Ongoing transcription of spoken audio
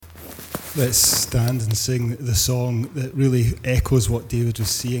Let's stand and sing the song that really echoes what David was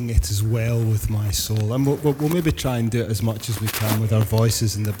saying. It is well with my soul. And we'll maybe try and do it as much as we can with our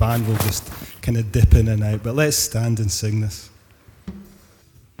voices, and the band will just kind of dip in and out. But let's stand and sing this.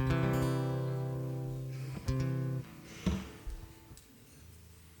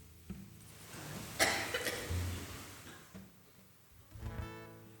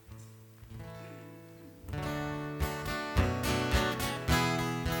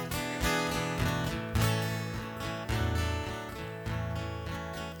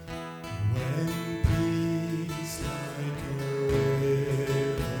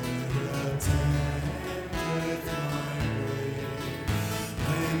 Attend with my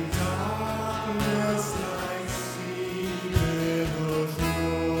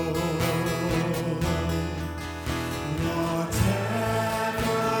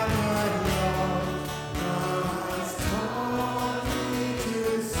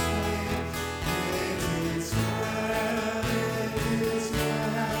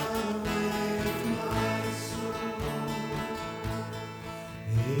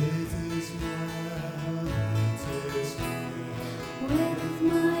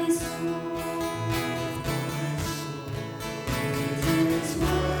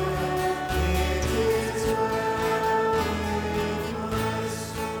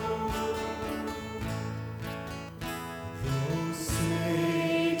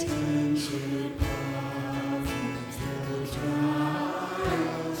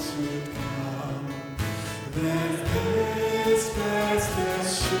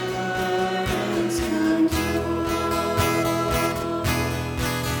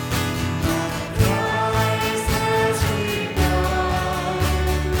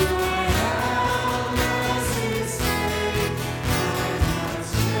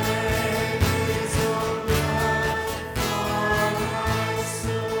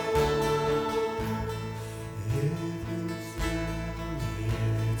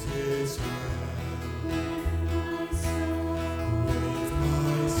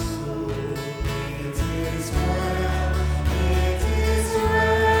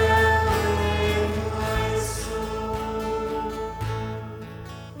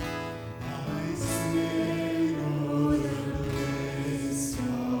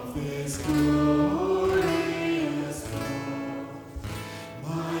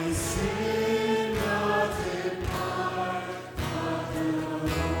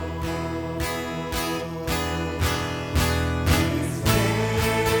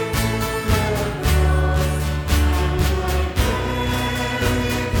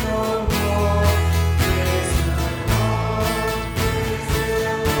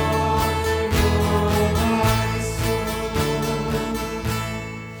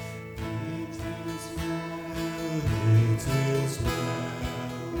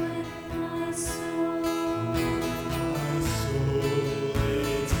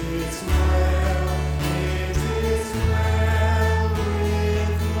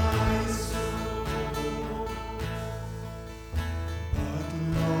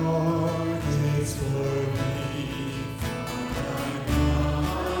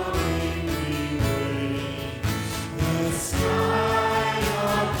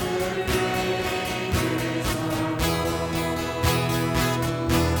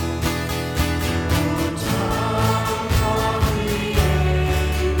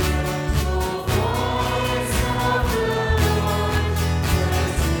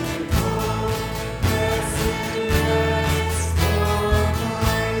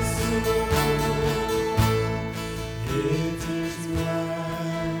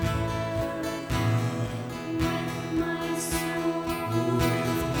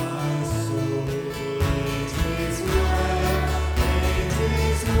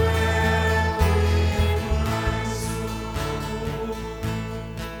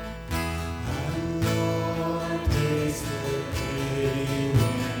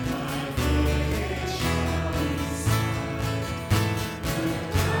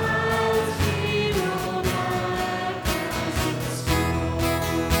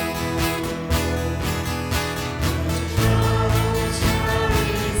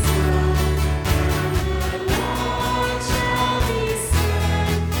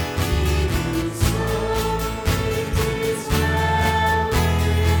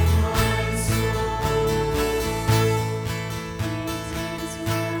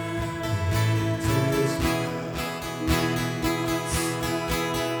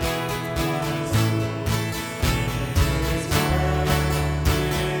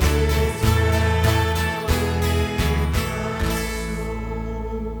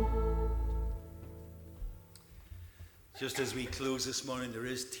just as we close this morning, there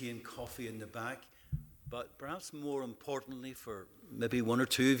is tea and coffee in the back. But perhaps more importantly, for maybe one or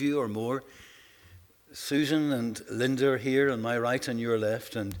two of you or more, Susan and Linda are here on my right and your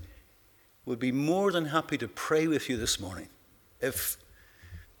left, and would be more than happy to pray with you this morning. If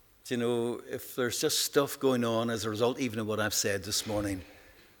there's just stuff going on as a result even of what I've said this morning,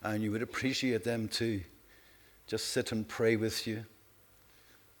 and you would appreciate them too, just sit and pray with you,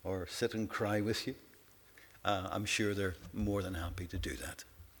 or sit and cry with you. I'm sure they're more than happy to do that.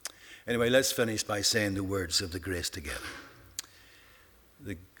 Anyway, let's finish by saying the words of the grace together.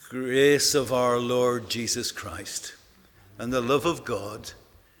 The grace of our Lord Jesus Christ, and the love of God,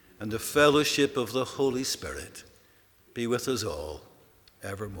 and the fellowship of the Holy Spirit be with us all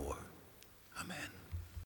evermore. Amen.